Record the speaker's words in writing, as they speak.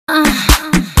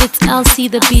It's LC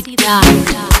the beat guy.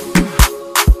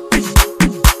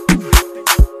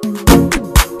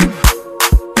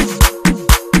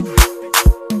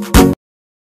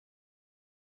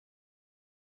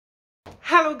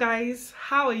 Hello guys,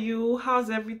 how are you? How's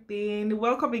everything?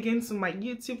 Welcome again to my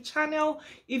YouTube channel.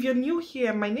 If you're new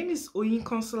here, my name is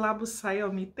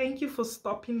Owambe. Thank you for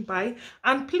stopping by,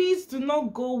 and please do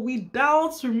not go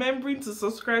without remembering to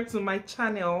subscribe to my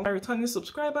channel. My returning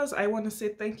subscribers, I want to say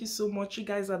thank you so much. You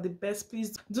guys are the best.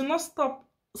 Please do not stop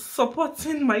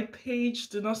supporting my page.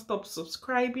 Do not stop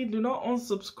subscribing. Do not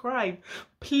unsubscribe,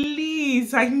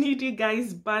 please. I need you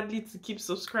guys badly to keep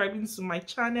subscribing to my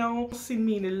channel. Seen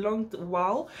me in a long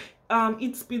while.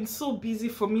 It's been so busy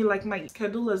for me, like my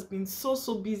schedule has been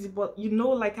so busy, but you know,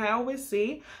 like I always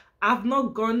say, I've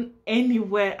not gone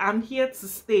anywhere. I'm here to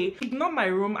stay. Ignore my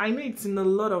room. I know it's in a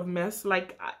lot of mess.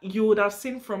 Like you would have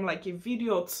seen from like a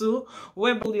video or two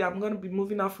where I'm going to be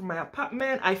moving out from my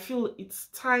apartment. I feel it's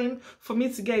time for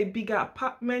me to get a bigger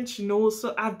apartment, you know.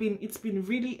 So it's been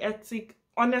really hectic.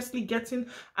 Honestly, getting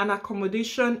an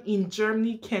accommodation in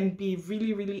Germany can be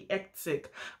really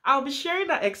hectic. I'll be sharing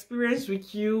that experience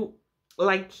with you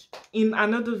like in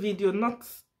another video, not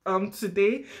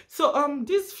today. So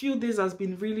these few days has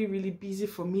been really busy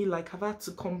for me. Like I've had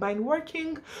to combine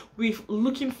working with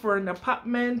looking for an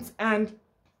apartment, and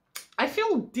I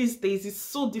feel these days it's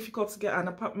so difficult to get an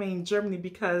apartment in Germany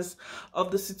because of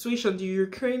the situation, the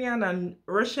Ukrainian and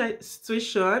Russia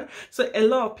situation. So a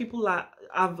lot of people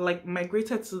have like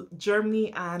migrated to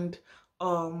Germany, and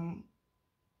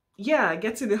yeah,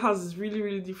 getting the house is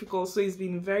really difficult. So it's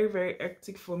been very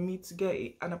hectic for me to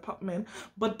get an apartment.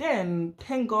 But then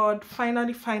thank God,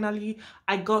 finally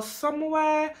I got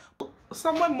somewhere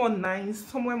more nice,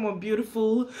 somewhere more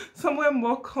beautiful, somewhere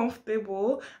more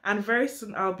comfortable, and very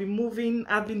soon I'll be moving.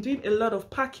 I've been doing a lot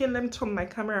of packing. Let me turn my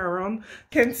camera around. You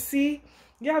can see,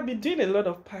 yeah, I've been doing a lot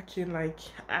of packing. Like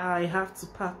I have to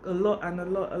pack a lot, and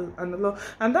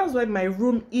that's why my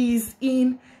room is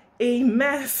in a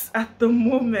mess at the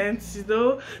moment, you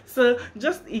know. So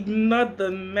just ignore the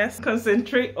mess,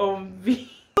 concentrate on me.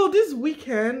 So this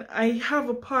weekend I have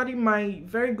a party. My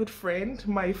very good friend, she's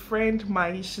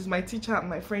my teacher and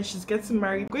my friend, she's getting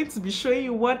married. I'm going to be showing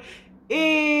you what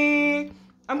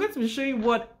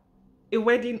a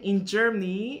wedding in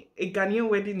Germany, a Ghanaian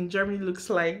wedding in Germany looks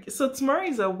like. So tomorrow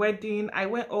is a wedding. I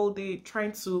went all day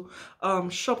trying to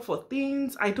shop for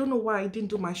things. I don't know why I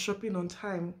didn't do my shopping on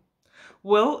time.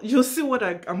 Well, you'll see what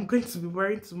I'm going to be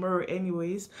wearing tomorrow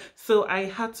anyways. So I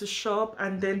had to shop,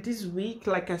 and then this week,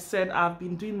 like I said, I've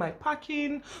been doing my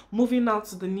packing, moving out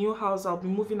to the new house. I'll be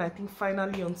moving, I think,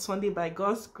 finally on Sunday by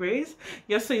God's grace.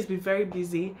 Yes, so it's been very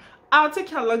busy. I'll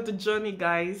take you along the journey,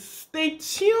 guys. Stay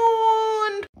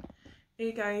tuned.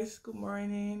 Hey guys, good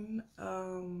morning.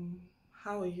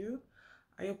 How are you?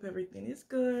 I hope everything is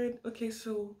good. Okay,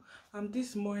 so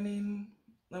this morning,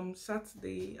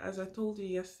 Saturday, as I told you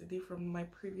yesterday from my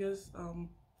previous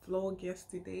vlog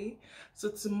yesterday, so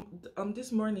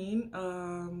this morning,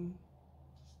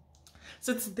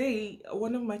 so today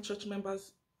one of my church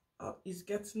members is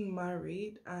getting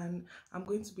married, and I'm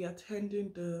going to be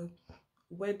attending the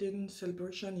wedding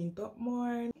celebration in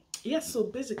Dortmund. Yes, so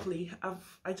basically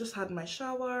I just had my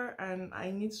shower, and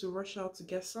I need to rush out to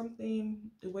get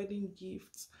something, the wedding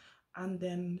gifts, and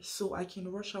then so I can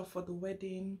rush out for the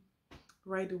wedding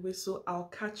right away. So I'll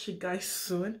catch you guys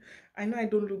soon. I know I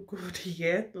don't look good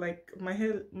yet, like my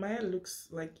hair looks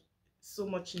like so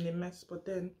much in a mess, but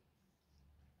then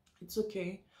it's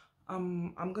okay.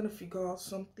 I'm gonna figure out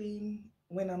something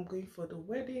when I'm going for the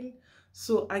wedding.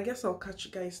 So I guess I'll catch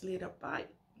you guys later. Bye,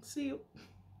 see you.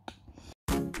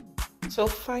 So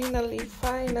finally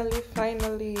I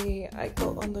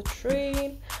got on the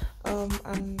train,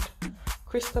 and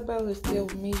Christabel is there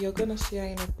with me. You're gonna see her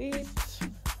in a bit.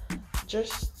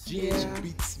 Just yeah,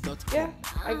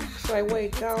 so I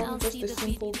weighed it down, just a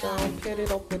simple gown, paired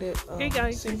it up with it. Hey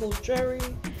guys, simple jewelry.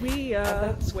 We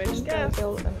wedding guests,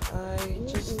 and I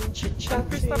just chit-chatting.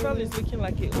 Christabel is looking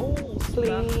like an old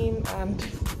clean and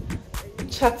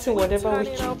chatting whatever we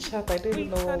chit-chat. I don't even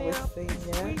know what we're saying.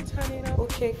 Yeah.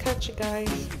 Okay, catch you guys.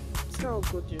 See how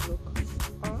good you look.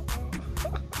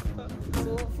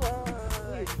 So far.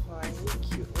 We're fine. We're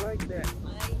cute like that.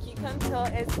 Like you can't tell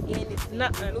us anything.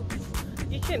 Nothing.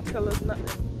 You can't tell us nothing.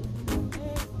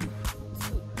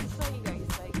 So you guys,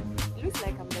 like, it looks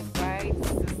like I'm the bride's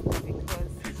sister because.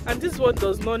 And this one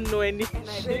does not know anything. And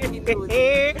I don't even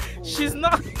know She's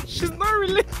not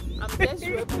really. I'm just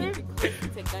repping because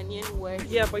it's a Ghanaian wedding.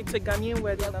 Yeah, but it's a Ghanaian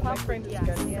wedding, and my friend is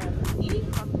Ghanian. Yeah.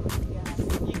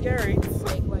 You get it?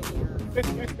 Like what? Yeah.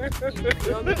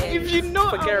 If you know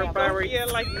forget about it.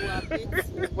 it, like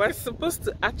we're supposed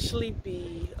to actually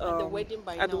be At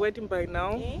the wedding by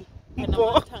now. Okay?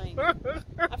 But, time.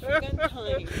 African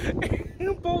time.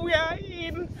 but we are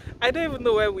in. I don't even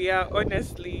know where we are,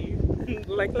 honestly.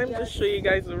 Like, let me just show you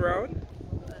guys around.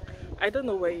 I don't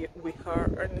know where we are,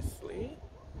 honestly.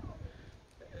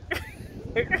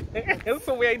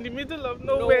 So we're in the middle of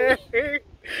nowhere.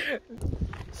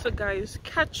 So guys,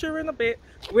 catch you in a bit.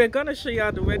 We're gonna show you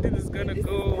how the wedding is gonna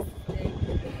go.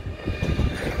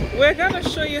 We're gonna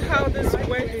show you how this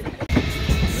wedding.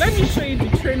 Let me show you the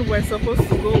train we're supposed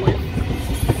to go with.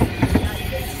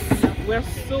 We're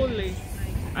so late.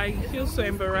 I feel so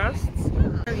embarrassed.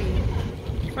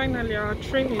 Finally, our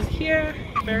train is here.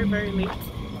 Very, very late.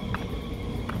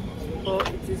 But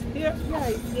it is here. Yeah,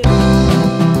 it's here.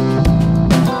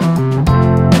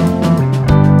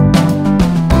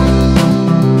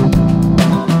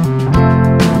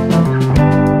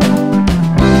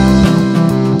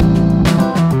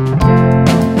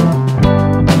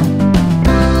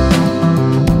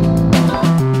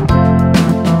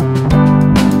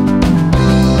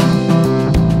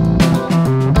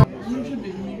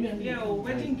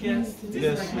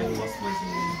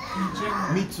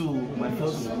 Me too, my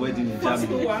first wedding in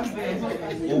Germany.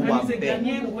 Owambe. It's a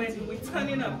Ghanian wedding. We're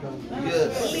turning up.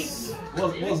 Yes.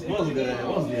 What's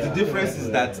the difference is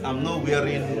that I'm not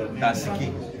wearing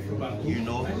dashiki, you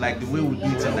know, like the way we do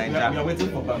it in Nigeria. We are waiting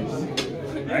for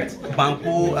Banku, right?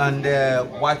 Banku and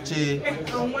wache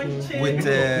with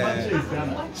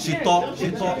shito.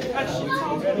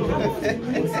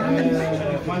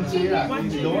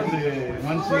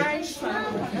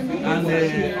 And on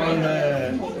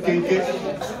kenke.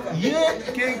 Yeah,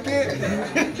 kenke.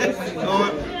 Oh,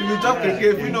 if you drop kenke,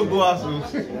 if you don't go out, no.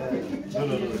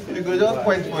 You go just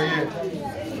point for you.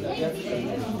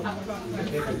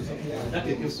 That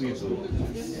kenke sweet, so.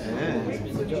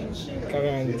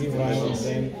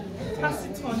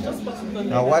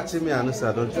 Now watching me, I know I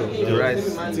don't know. The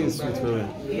rice, things sweet for me.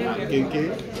 Kenke.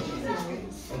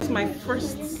 It's my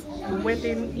first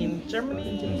wedding in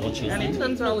Germany, and it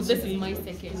turns out this is my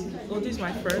second. Oh, this is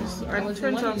my first, and it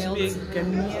turns out to be a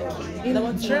Ghanaian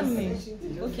in Germany.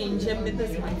 Okay, in Germany,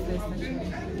 this is my first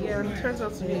actually. Yeah, and it turns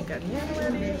out to be a Ghanaian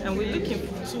wedding, and we're looking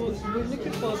forward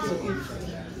to it.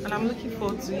 And I'm looking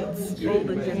forward to it. All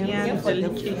the Ghanaian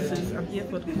delicacies. I'm here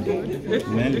for the food.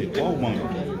 Mainly, all one.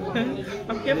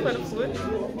 I'm here for the food.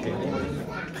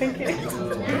 Thank you.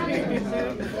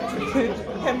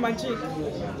 And magic.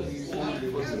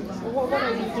 What are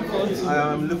you looking forward to?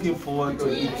 I am looking forward to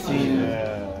eating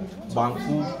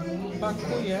Banku.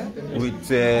 Banku, yeah. With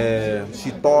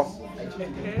shito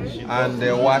and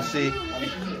washi.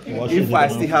 If I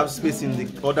still have space in the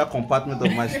other compartment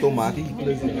of my stomach,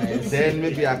 then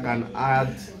maybe I can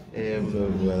add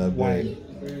wine.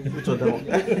 Which other one?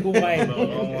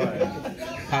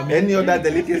 Any other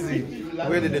delicacy?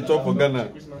 Where did they talk for Ghana?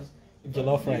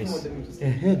 Jollof rice.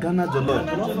 Ghana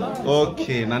jollof.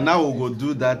 Okay, now we'll go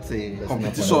do that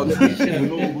competition.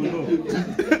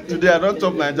 Today I don't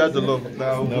chop Nigeria jollof.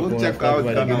 Now we'll check out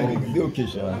Ghana.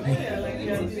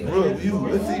 Bro,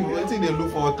 what thing they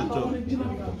look forward to chop?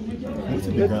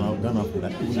 Ghana for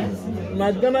that.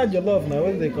 Now Ghana jollof, now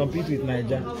when they compete with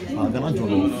Nigeria. Ghana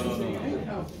jollof.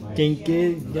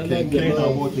 Kenke, Ghana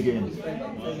jollof. What again?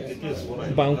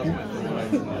 Banku.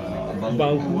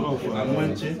 Banku.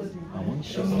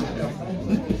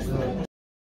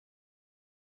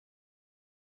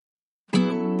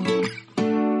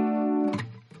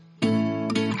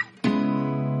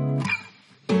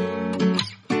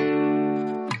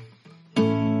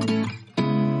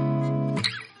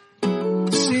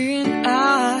 Seeing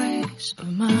eyes of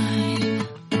mine,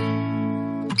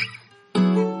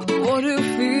 what do you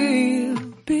feel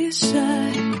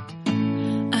beside?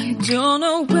 I don't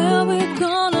know where we're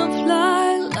gonna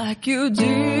fly like you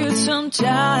did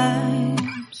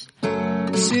sometimes.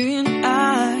 Seeing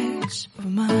eyes of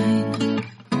mine.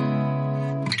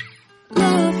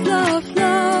 Love, love,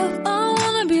 love, I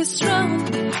wanna be strong,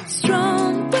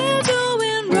 strong. We're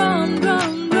doing wrong,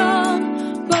 wrong,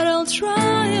 wrong, but I'll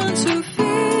try to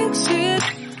fix it.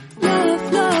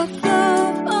 Love, love,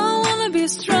 love, I wanna be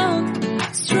strong,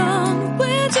 strong.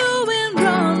 We're doing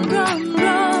wrong, wrong,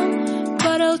 wrong,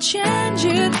 but I'll change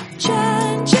it,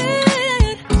 change it.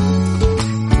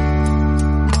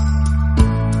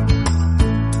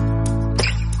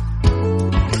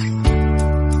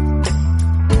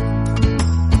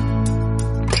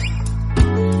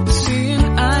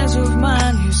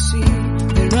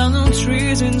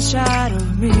 Inside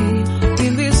of me,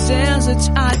 in this desert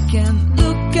I can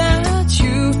look at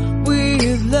you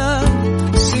with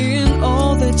love, seeing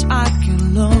all that I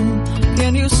can learn.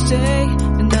 you stay,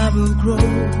 and I will grow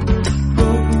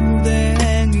the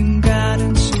hanging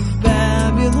gardens of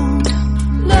Babylon.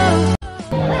 Love.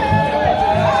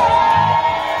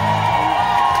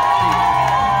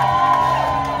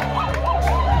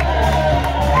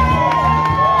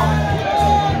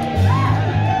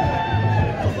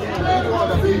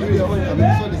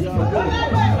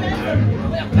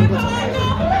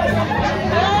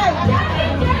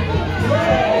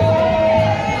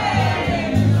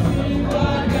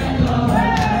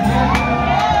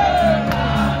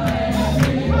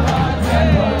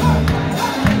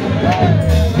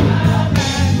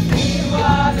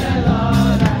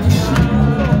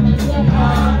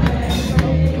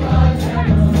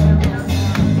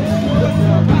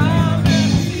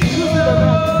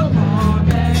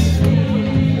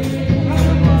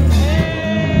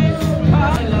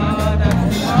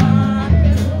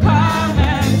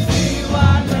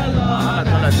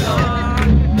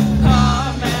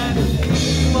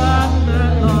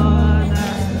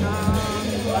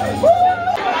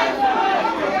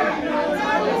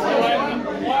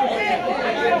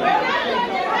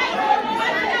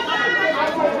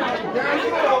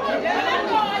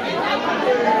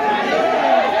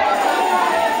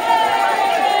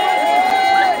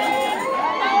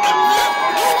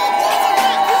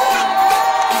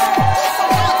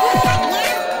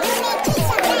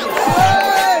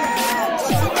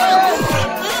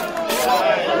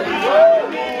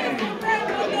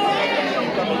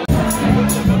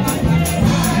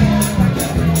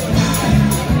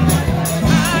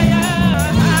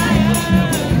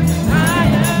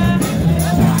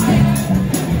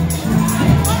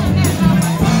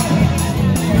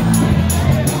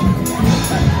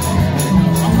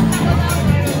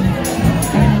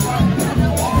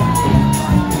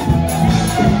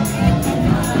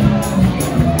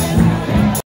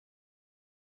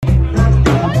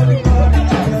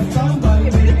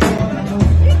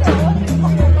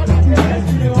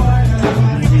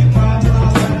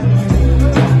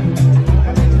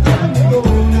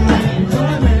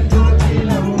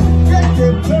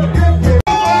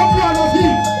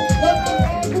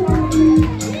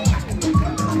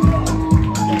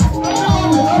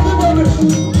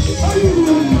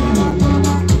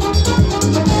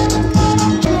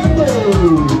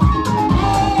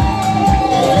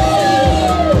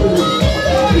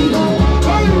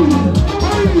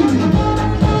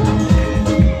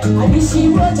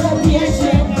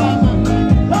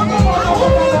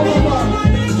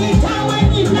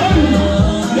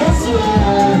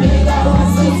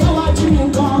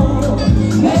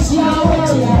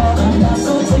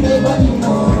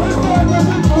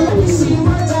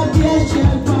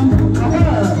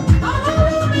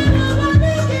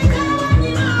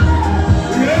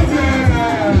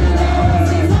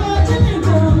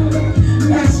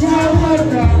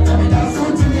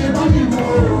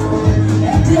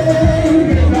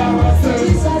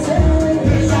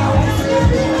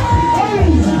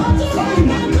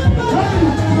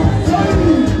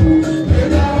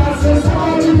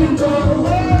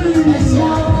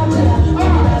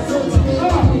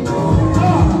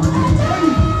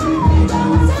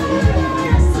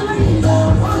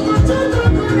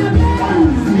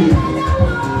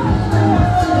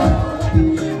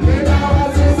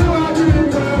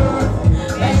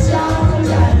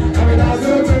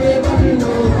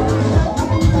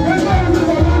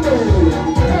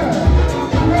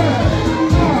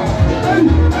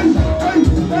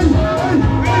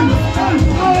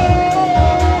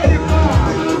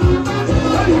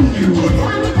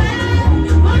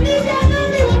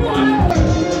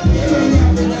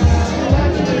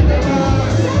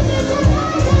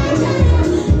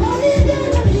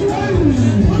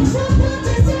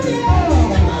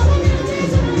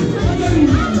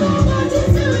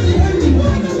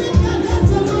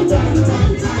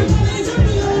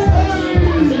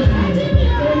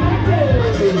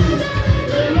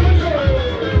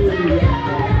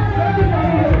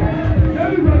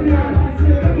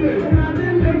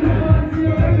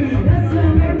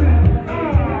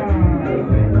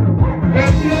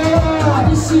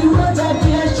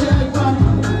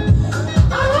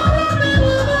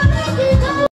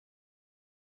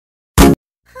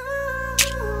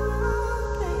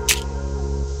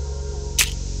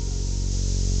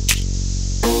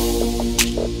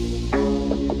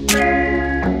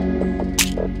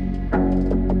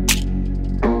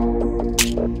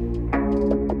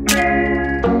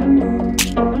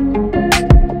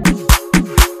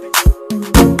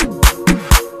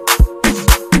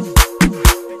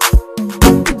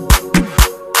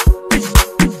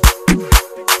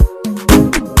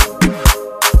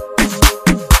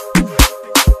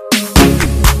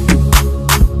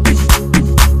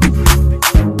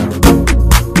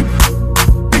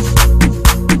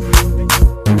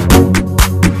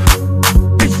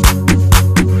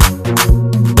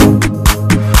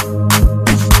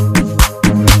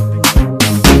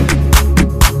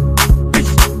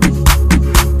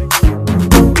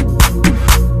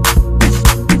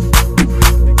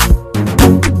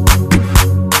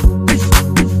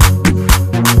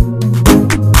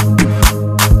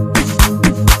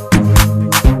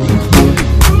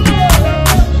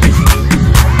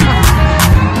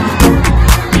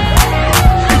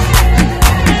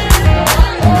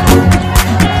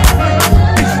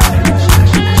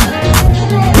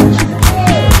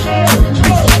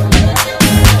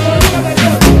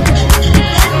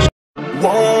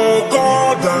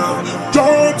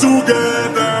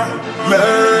 together.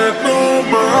 Let no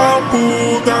man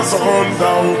put us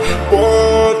under.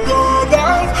 But God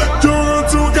has joined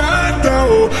together.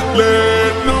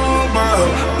 Let no man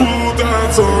put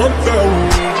us under.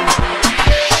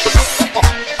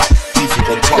 Music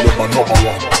and talent are number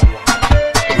one.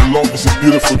 Love is a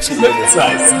beautiful thing.